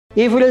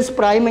If it is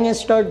Prime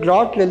Minister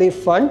Drought Relief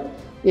Fund,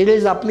 it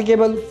is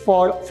applicable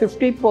for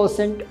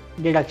 50%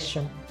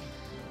 deduction.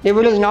 If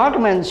it is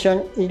not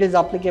mentioned, it is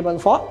applicable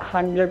for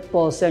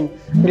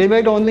 100%.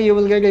 Rebate only you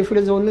will get if it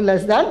is only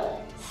less than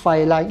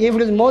 5 lakh. If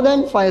it is more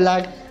than 5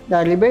 lakh,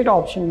 the rebate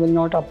option will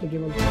not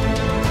applicable.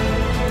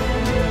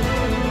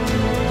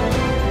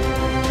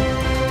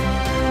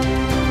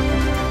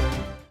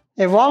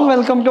 A warm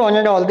welcome to one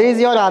and all. This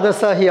is your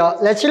Adasa here,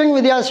 lecturing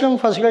Vidhyaashram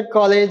First Grade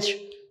College,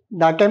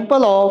 the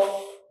Temple of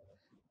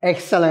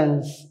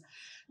Excellence.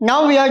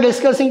 Now we are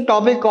discussing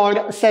topic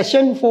called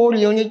Session 4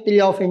 Unit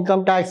 3 of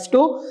Income Tax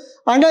 2.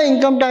 Under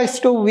Income Tax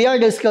 2, we are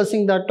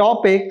discussing the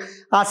topic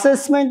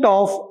Assessment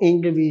of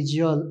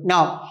Individual.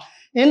 Now,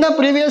 in the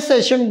previous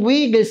session,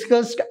 we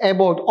discussed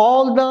about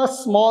all the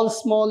small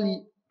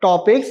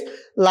topics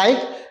like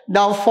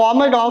the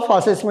format of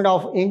assessment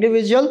of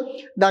individual,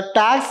 the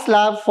tax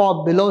slab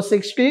for below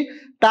 60,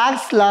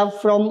 tax slab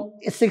from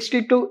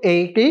 60 to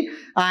 80,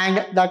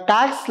 and the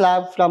tax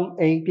slab from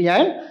 80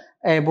 and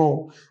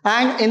above.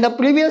 And in the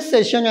previous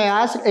session, I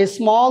asked a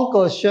small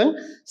question.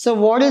 So,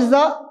 what is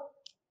the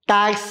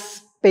tax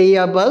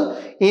payable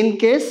in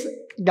case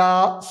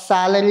the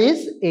salary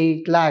is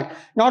 8 lakh?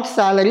 Not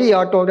salary,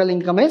 your total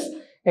income is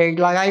 8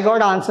 lakh. I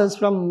got answers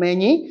from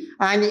many,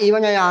 and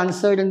even I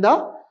answered in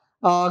the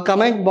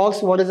comment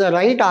box what is the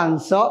right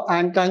answer,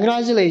 and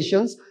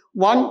congratulations,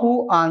 one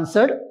who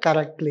answered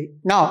correctly.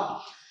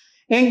 Now,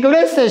 in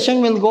today's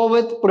session, we'll go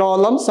with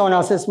problems on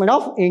assessment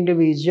of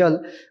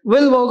individual.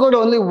 We'll work out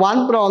only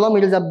one problem.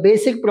 It is a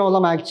basic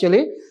problem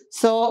actually.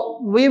 So,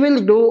 we will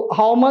do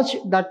how much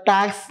the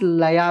tax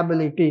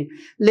liability.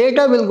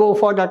 Later, we'll go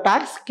for the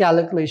tax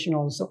calculation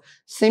also.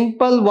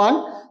 Simple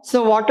one.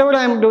 So, whatever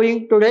I am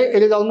doing today,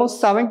 it is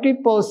almost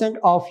 70%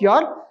 of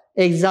your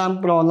exam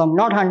problem,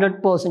 not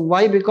 100%.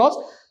 Why? Because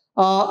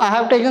I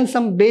have taken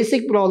some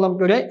basic problem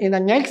today. In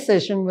the next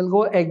session, we'll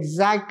go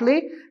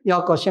exactly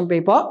your question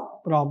paper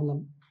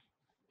problem.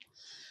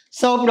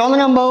 So, problem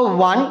number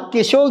 1,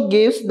 Kishore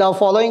gives the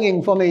following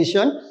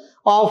information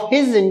of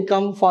his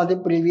income for the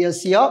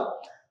previous year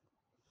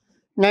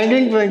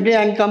 1920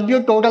 and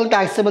compute total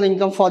taxable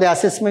income for the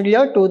assessment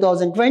year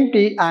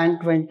 2020 and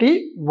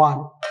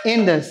 21.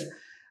 In this,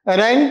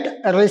 rent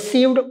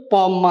received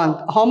per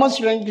month. How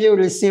much rent you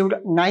received?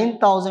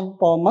 9,000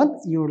 per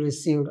month you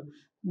received.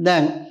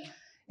 Then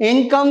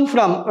income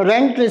from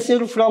rent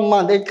received from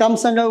month. It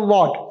comes under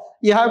what?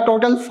 You have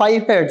total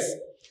 5 heads.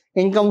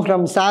 Income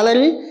from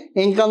salary,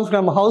 income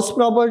from house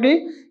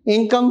property,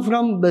 income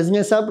from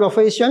business or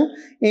profession,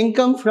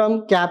 income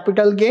from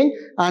capital gain,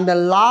 and the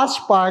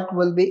last part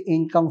will be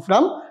income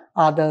from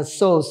other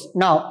source.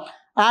 Now,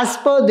 as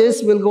per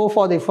this, we'll go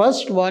for the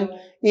first one,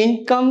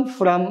 income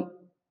from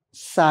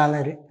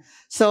salary.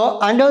 So,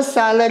 under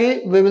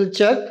salary, we will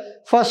check.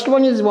 First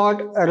one is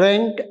what?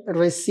 Rent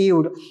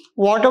received.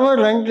 Whatever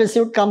rent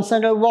received comes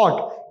under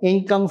what?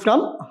 Income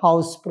from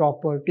house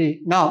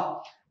property.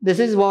 Now, this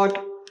is what?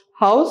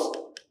 House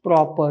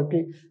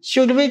property.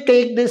 Should we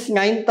take this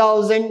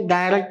 9,000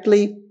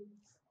 directly?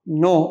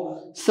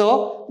 No.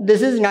 So,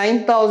 this is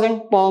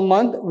 9,000 per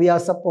month we are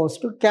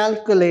supposed to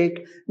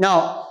calculate.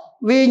 Now,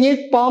 we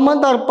need per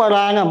month or per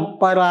annum?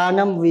 Per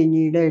annum we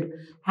needed.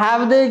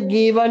 Have they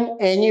given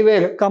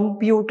anywhere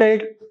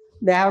computed?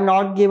 They have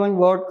not given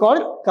word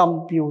called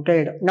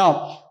computed.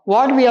 Now,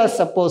 what we are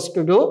supposed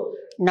to do?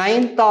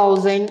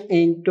 9,000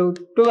 into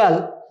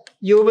 12.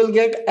 You will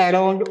get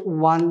around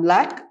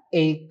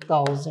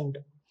 1,08,000.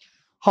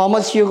 How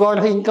much you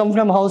got income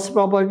from house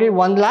property?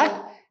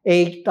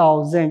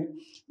 1,08,000.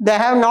 They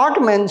have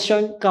not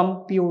mentioned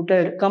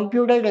computed.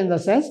 Computed in the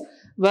sense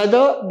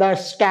whether the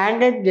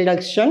standard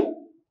deduction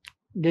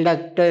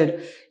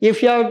deducted.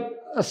 If you have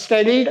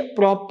studied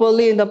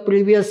properly in the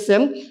previous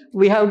sem,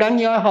 we have done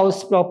your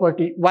house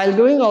property. While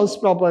doing house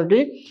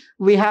property,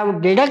 we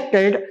have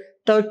deducted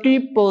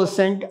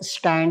 30%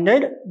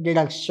 standard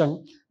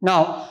deduction.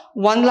 Now,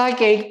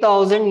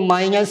 1,08,000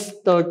 minus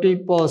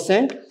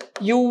 30%,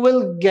 you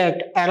will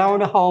get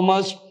around how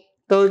much?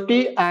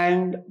 30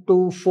 and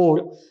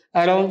 24.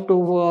 Around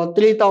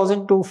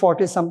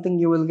 3,240 something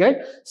you will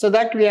get. So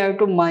that we have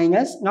to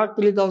minus, not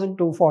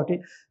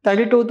 3,240,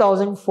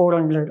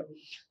 32,400.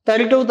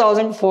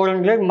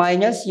 32,400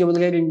 minus you will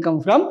get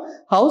income from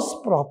house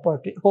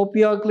property. Hope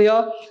you are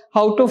clear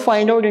how to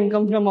find out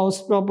income from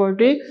house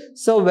property.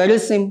 So very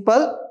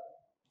simple.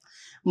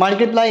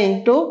 Multiply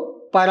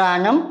into per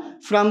annum.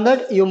 From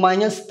that you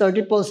minus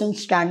 30%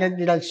 standard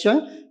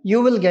deduction.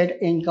 You will get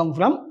income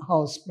from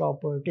house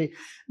property.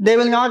 They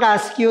will not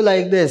ask you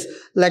like this,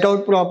 let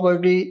out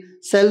property,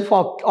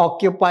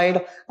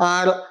 self-occupied,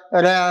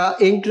 or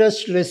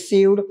interest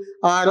received,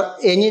 or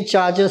any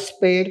charges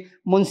paid,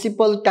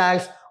 municipal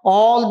tax,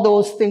 all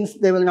those things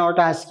they will not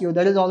ask you.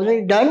 That is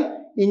already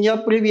done in your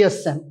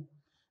previous sem.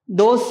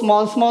 Those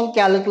small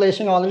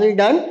calculation already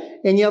done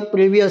in your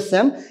previous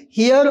sem.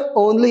 Here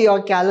only you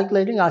are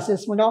calculating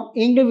assessment of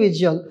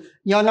individual.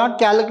 You are not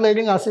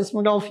calculating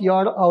assessment of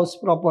your house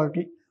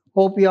property.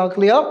 Hope you are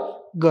clear?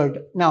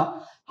 Good.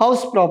 Now,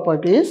 house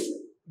property is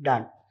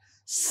done.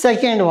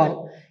 Second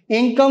one,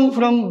 Income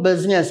from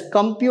business.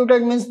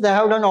 Computed means they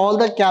have done all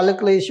the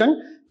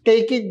calculation.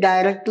 Take it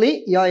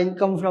directly. Your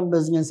income from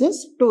business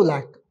is 2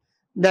 lakh.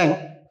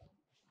 Then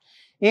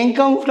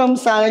income from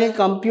salary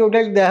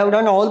computed. They have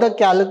done all the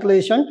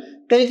calculation.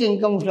 Take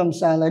income from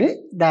salary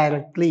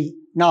directly.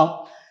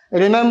 Now,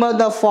 remember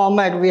the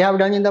format we have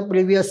done in the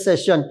previous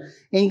session.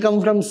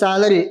 Income from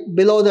salary.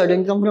 Below that,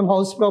 income from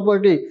house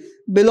property.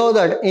 Below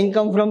that,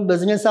 income from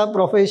business or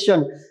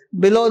profession.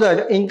 Below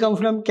that, income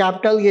from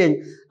capital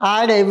gain.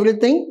 Add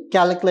everything,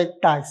 calculate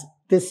tax.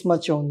 This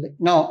much only.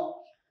 Now,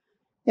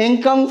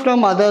 income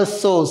from other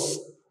source.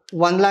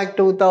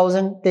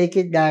 1,02,000, take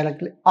it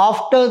directly.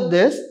 After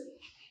this,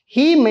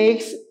 he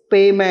makes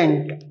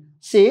payment.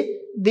 See,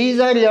 these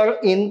are your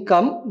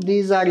income.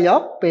 These are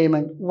your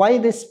payment. Why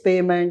this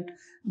payment?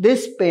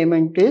 This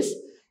payment is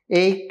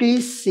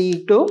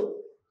 80C to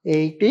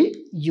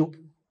 80U.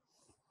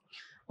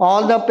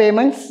 All the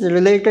payments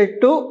related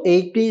to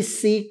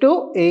 80C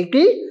to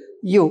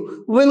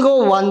 80U. We'll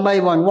go one by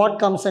one. What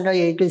comes under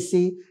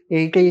 80C,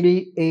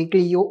 80D,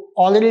 80U?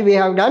 Already we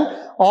have done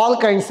all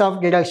kinds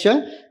of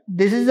deduction.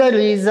 This is the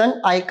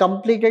reason I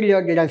completed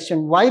your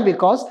deduction. Why?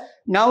 Because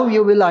now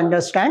you will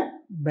understand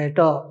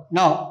better.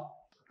 Now,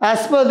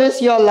 as per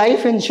this, your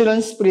life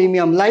insurance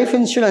premium. Life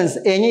insurance,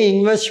 any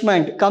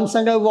investment comes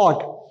under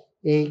what?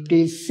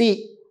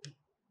 80C.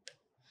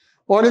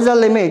 What is the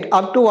limit?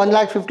 Up to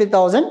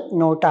 1,50,000,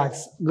 no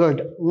tax.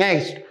 Good.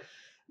 Next,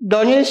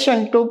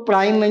 donation to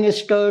Prime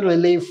Minister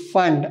Relief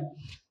Fund.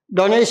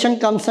 Donation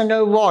comes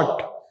under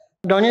what?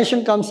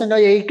 Donation comes under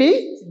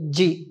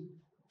 80G.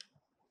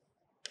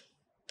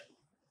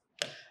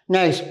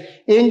 Next,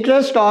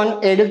 interest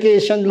on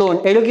education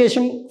loan.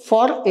 Education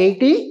for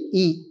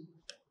 80E.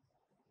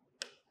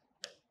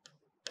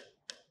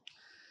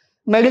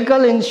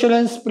 Medical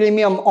insurance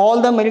premium.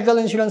 All the medical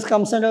insurance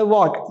comes under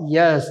what?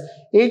 Yes,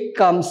 it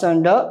comes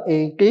under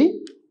 80D.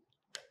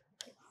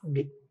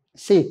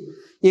 See,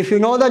 if you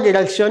know the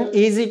deduction,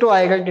 easy to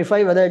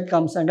identify whether it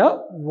comes under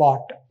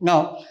what.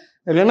 Now,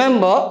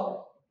 remember,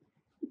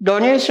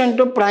 donation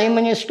to Prime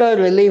Minister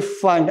Relief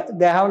Fund.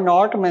 They have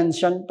not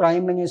mentioned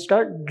Prime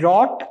Minister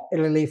Drought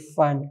Relief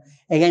Fund.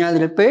 Again, I'll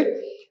repeat.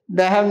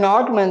 They have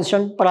not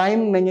mentioned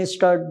Prime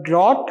Minister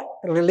Drought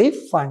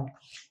Relief Fund.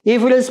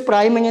 If it is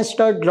Prime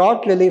Minister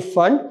Drought Relief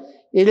Fund,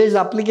 it is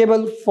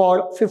applicable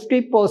for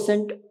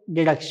 50%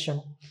 deduction.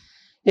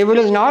 If it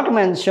is not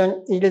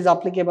mentioned, it is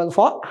applicable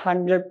for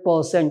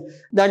 100%.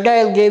 That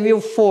day I gave you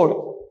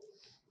 4.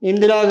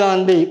 Indira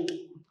Gandhi,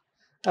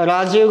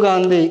 Rajiv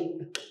Gandhi,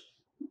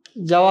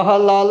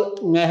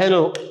 Jawaharlal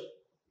Nehru,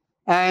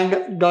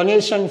 and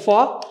donation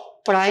for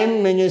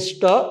Prime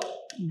Minister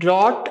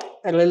Drought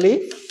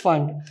Relief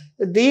Fund.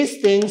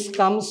 These things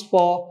comes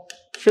for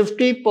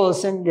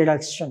 50%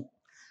 deduction.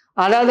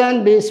 Other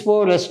than these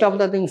 4, rest of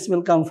the things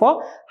will come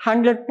for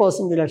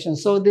 100% deduction.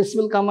 So this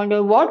will come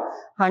under what?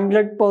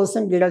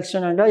 100%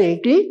 deduction under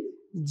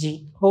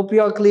 80G. Hope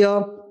you are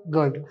clear.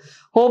 Good.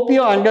 Hope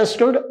you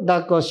understood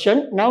the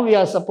question. Now we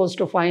are supposed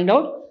to find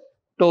out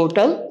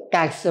total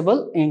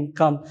taxable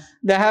income.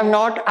 They have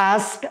not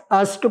asked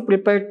us to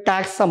prepare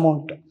tax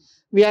amount.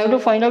 We have to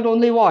find out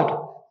only what?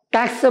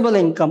 Taxable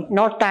income,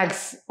 not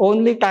tax,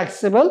 only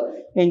taxable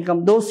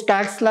income. Those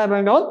tax slab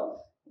and all,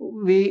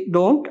 we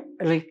don't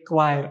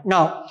require.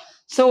 Now,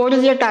 so what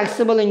is your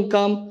taxable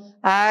income?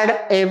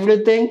 Add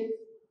everything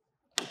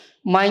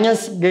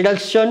minus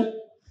deduction,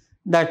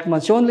 that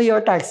much only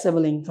your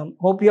taxable income.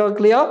 Hope you are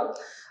clear.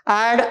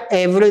 Add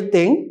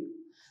everything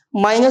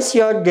minus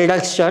your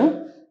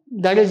deduction,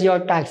 that is your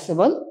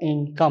taxable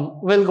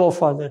income. We'll go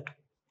for that.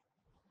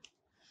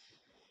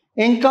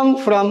 Income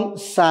from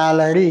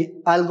salary.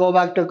 I'll go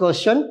back to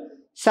question.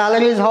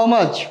 Salary is how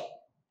much?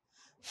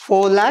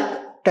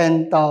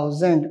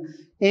 4,10,000.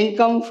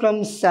 Income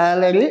from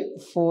salary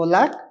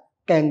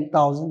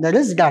 4,10,000. That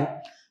is done.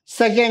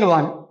 Second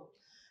one.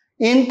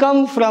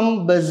 Income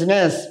from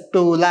business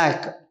 2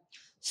 lakh.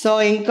 So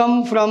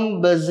income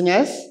from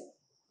business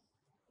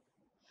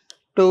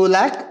 2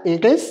 lakh.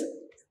 It is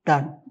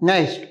done.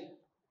 Next.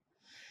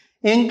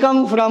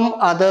 Income from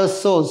other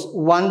source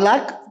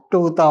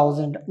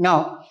 1,02,000.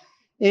 Now,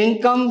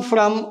 income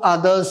from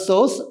other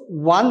source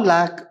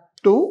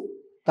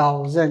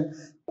 1,02,000.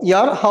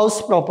 Your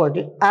house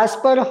property. As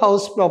per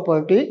house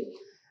property,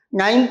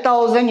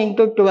 9,000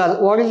 into 12.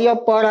 What is your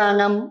per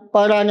annum?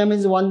 Per annum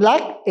is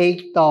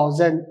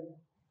 1,08,000.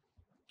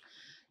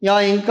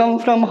 Your income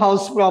from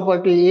house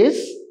property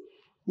is,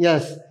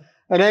 yes,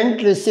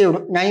 rent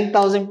received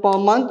 9,000 per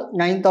month.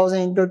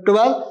 9,000 into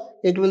 12.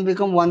 It will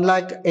become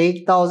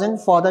 1,08,000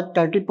 for the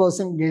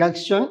 30%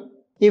 deduction.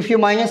 If you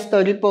minus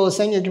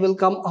 30%, it will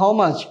come how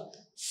much?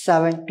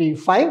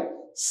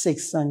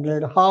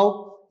 75,600.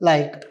 How?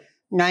 Like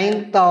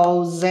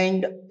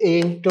 9,000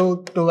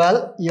 into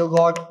 12, you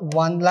got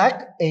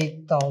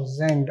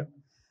 1,08,000.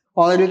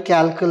 Already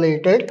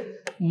calculated.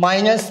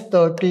 Minus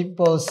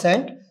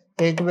 30%,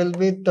 it will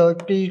be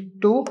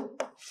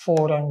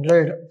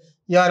 32,400.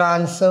 Your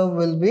answer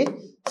will be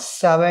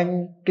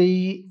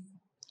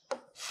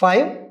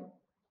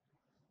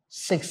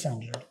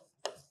 75,600.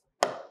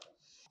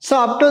 So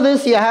up to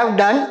this you have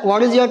done.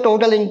 What is your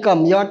total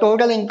income? Your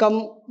total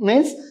income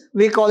means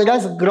we call it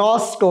as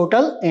gross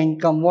total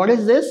income. What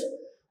is this?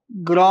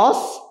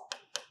 Gross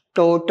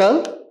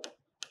total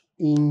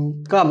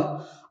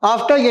income.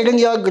 After getting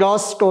your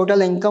gross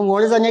total income,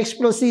 what is the next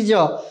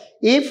procedure?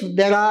 If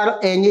there are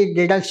any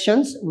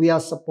deductions, we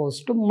are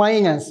supposed to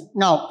minus.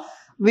 Now,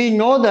 we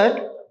know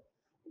that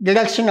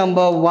deduction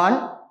number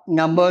 1,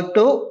 number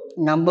 2,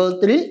 number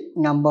 3,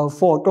 number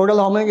 4. Total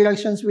how many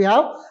deductions we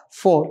have?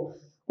 4.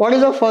 What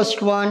is the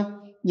first one?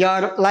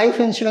 Your life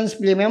insurance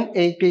premium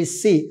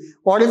 80C.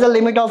 What is the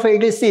limit of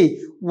 80C?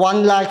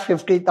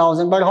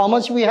 1,50,000. But how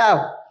much we have?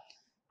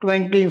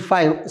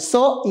 25.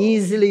 So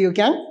easily you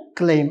can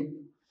claim.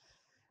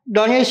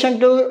 Donation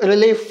to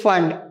relief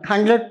fund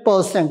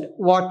 100%.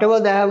 Whatever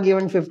they have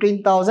given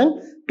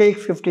 15,000, take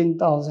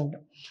 15,000.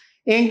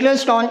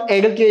 Interest on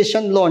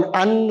education loan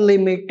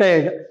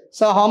unlimited.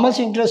 So how much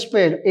interest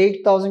paid?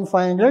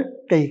 8,500.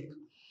 Take.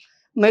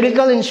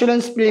 Medical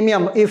insurance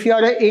premium. If you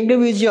are an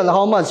individual,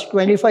 how much?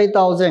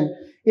 25,000.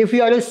 If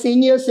you are a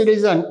senior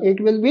citizen,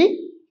 it will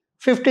be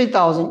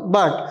 50,000.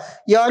 But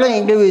you are an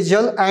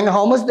individual and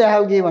how much they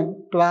have given?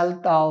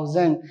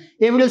 12,000.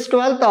 If it is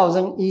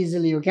 12,000,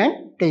 easily you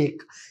can take.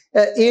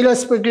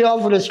 Irrespective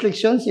of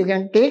restrictions, you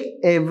can take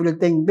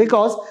everything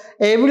because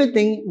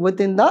everything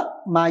within the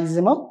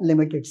maximum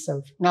limit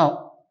itself.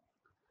 Now,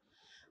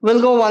 we'll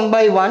go one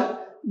by one.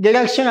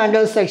 Deduction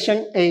under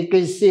section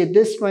 80C.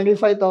 This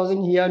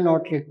 25,000 here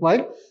not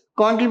required.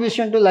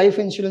 Contribution to life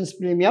insurance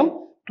premium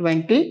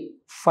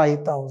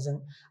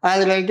 25,000.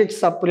 I'll write it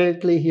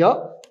separately here.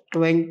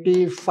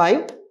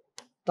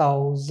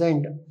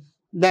 25,000.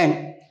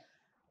 Then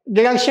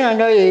deduction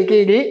under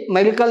 80D.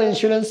 Medical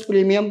insurance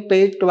premium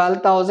paid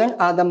 12,000.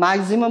 The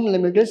maximum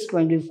limit is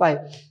 25.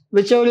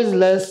 Whichever is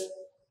less,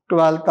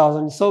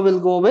 12,000. So we'll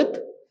go with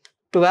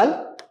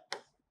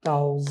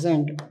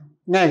 12,000.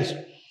 Next.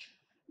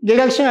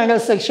 Deduction under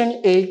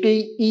section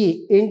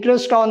 80E,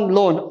 interest on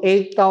loan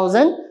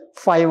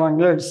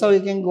 8,500. So you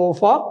can go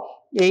for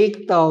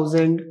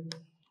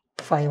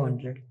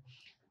 8,500.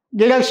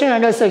 Deduction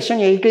under section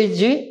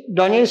 80G,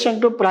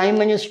 donation to Prime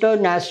Minister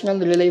National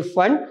Relief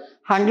Fund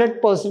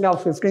 100%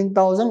 of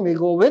 15,000. We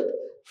go with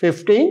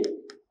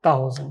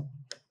 15,000.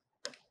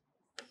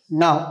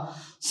 Now,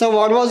 so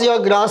what was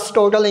your gross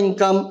total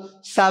income?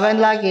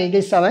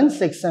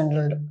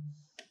 7,87,600.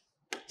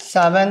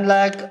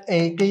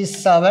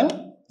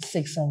 7,87,600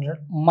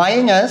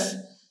 minus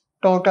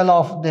total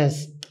of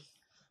this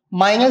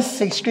minus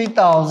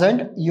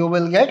 60,000, you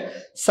will get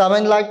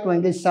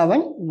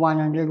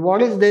 7,27,100.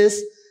 What is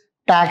this?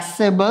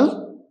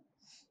 Taxable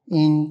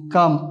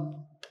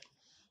income.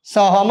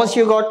 So how much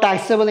you got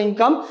taxable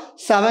income?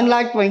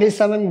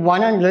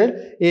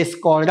 7,27,100 is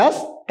called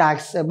as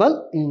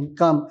taxable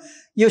income.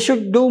 You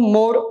should do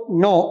more.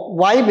 No.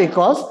 Why?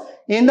 Because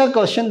in the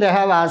question they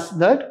have asked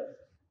that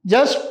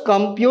just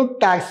compute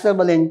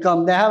taxable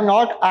income. They have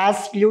not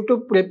asked you to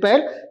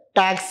prepare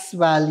tax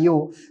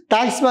value.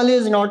 Tax value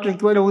is not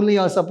required, only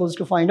you are supposed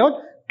to find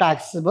out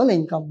taxable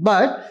income.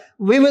 But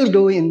we will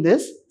do in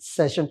this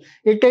session.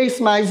 It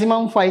takes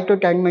maximum 5 to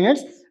 10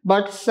 minutes,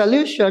 but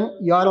solution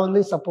you are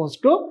only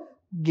supposed to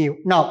give.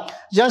 Now,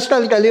 just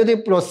I'll tell you the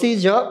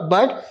procedure,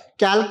 but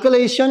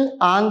calculation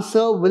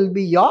answer will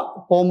be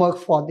your homework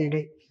for the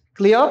day.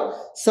 Clear?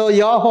 So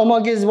your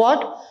homework is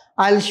what?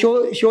 I'll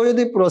show you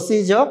the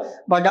procedure,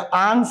 but the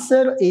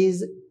answer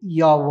is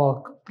your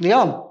work.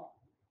 Clear?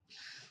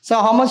 So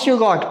how much you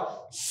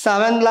got?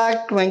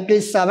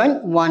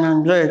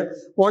 7,27,100.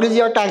 What is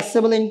your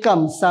taxable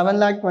income?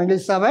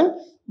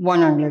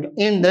 7,27,100.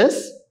 In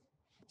this,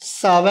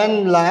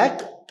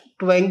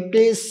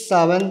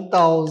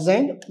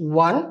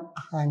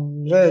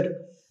 7,27,100.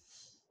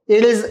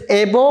 It is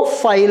above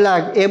 5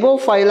 lakh.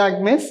 Above 5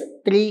 lakh means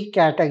 3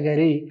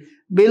 category.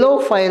 Below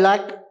 5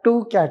 lakh,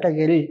 2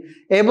 category.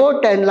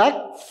 Above 10 lakh,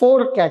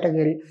 4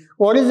 category.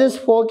 What is this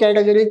 4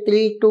 category?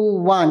 3, 2,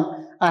 1.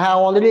 I have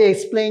already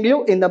explained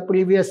you in the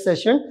previous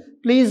session.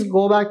 Please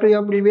go back to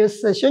your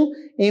previous session.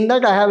 In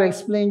that I have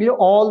explained you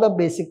all the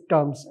basic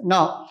terms.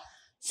 Now,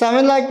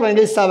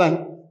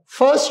 7,27,000.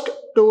 First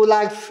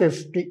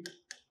 2,50,000.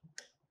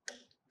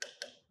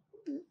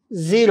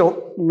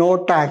 0,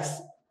 no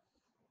tax.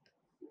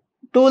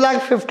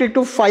 2,50,000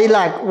 to 5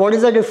 lakh. What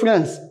is the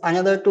difference?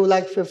 Another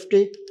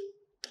 2,50,000.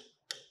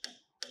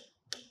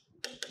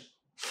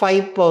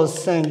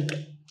 5%.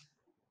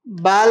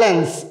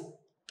 Balance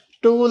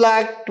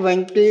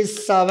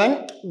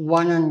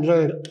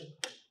 2,27,100.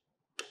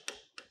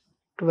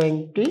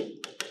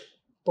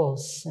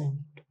 20%.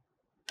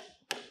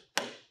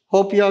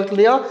 Hope you are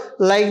clear.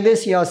 Like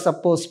this you are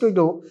supposed to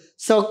do.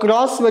 So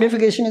cross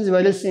verification is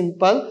very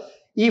simple.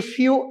 If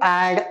you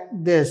add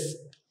this,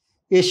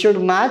 it should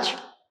match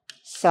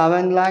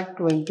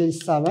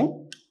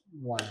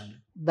 7,27,100.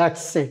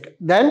 That's it.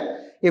 Then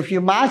if you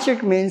match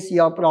it means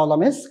your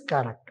problem is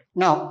correct.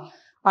 Now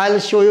I'll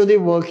show you the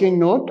working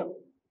note.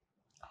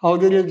 How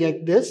did you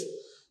get this?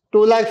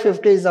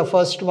 2,50,000 is the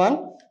first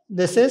one.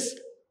 This is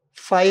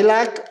 5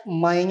 lakh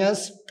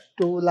minus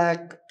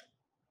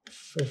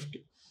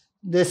 2,50,000.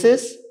 This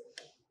is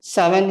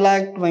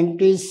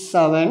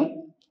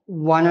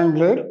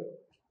 7,27,100.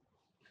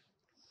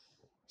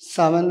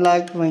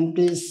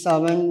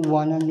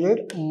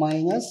 7,27,100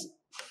 minus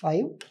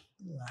 5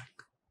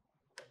 lakh.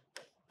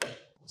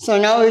 So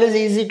now it is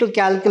easy to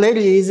calculate,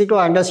 easy to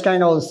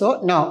understand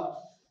also. Now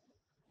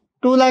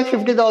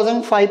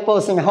 2,50,000,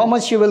 5%. How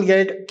much you will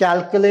get?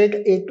 Calculate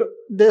it.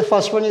 The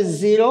first one is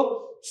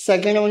 0.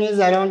 Second one is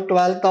around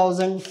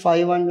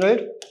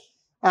 12,500.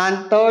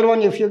 And third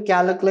one, if you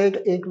calculate,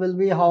 it will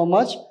be how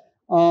much?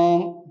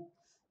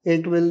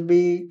 It will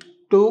be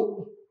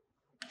 2,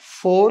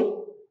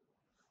 4,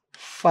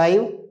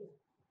 5,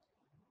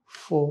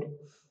 4.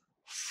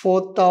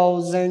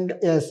 4,000,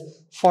 yes,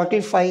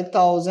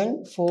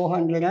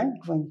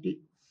 45,420.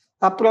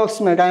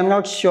 Approximate, I am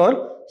not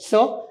sure.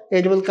 So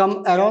it will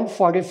come around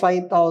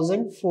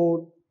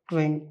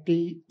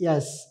 45,420.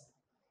 Yes.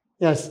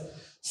 Yes.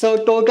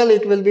 So total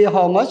it will be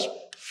how much?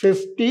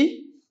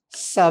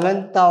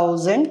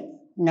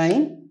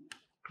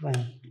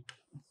 57,920.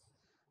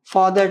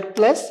 For that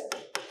plus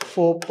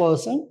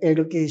 4%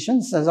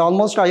 education says.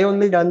 Almost I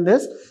only done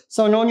this.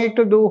 So no need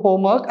to do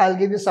homework. I'll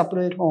give you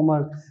separate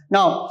homework.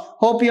 Now,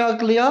 hope you are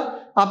clear.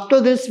 Up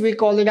to this we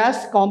call it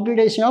as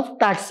computation of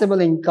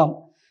taxable income.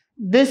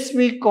 This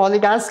we call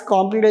it as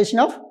computation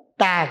of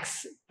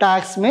tax.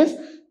 Tax means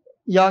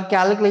you are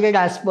calculated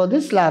as per the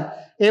slab.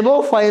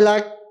 Above 5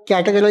 lakh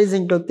categorized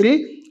into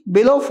 3.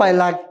 Below 5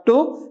 lakh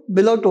 2.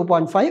 Below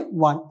 2.5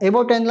 1.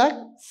 Above 10 lakh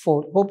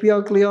 4. Hope you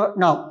are clear.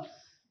 Now,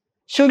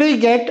 should we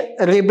get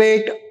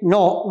rebate?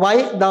 No.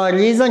 Why? The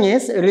reason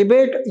is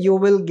rebate you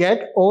will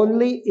get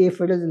only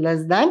if it is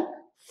less than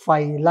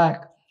 5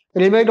 lakh.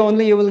 Rebate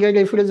only you will get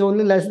if it is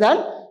only less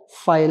than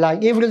 5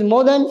 lakh. If it is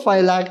more than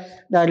 5 lakh,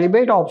 the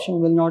rebate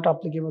option will not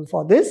applicable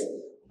for this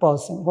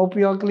person. Hope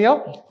you are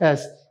clear.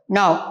 Yes.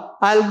 Now,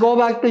 I'll go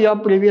back to your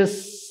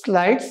previous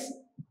slides.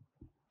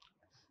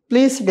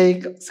 Please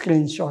take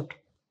screenshot.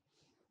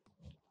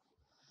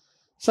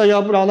 So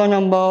your problem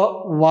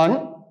number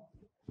 1.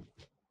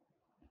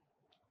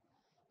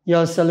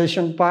 Your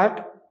solution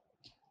part.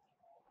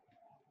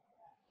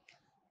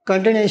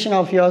 Continuation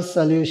of your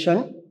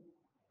solution.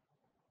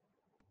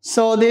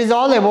 So this is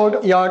all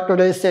about your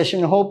today's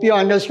session. Hope you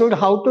understood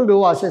how to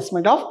do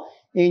assessment of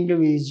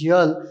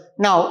individual.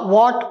 Now,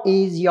 what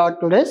is your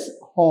today's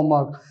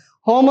homework?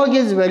 Homework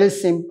is very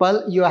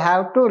simple. You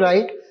have to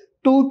write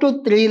 2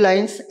 to 3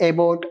 lines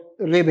about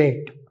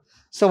rebate.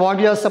 So what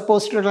you are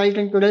supposed to write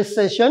in today's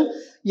session?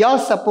 You are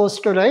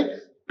supposed to write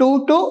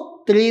 2 to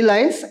 3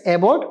 lines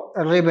about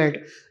rebate.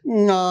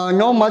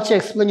 No much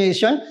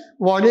explanation.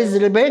 What is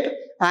rebate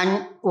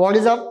and what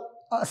is a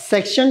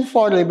section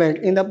for rebate?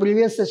 In the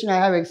previous session, I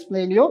have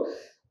explained you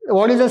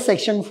what is a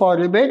section for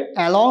rebate.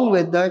 Along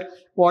with that,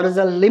 what is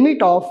the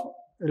limit of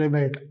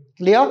rebate?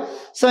 Clear?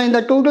 So in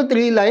the 2 to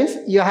 3 lines,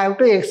 you have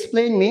to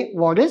explain me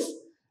what is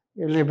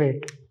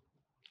rebate.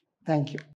 Thank you.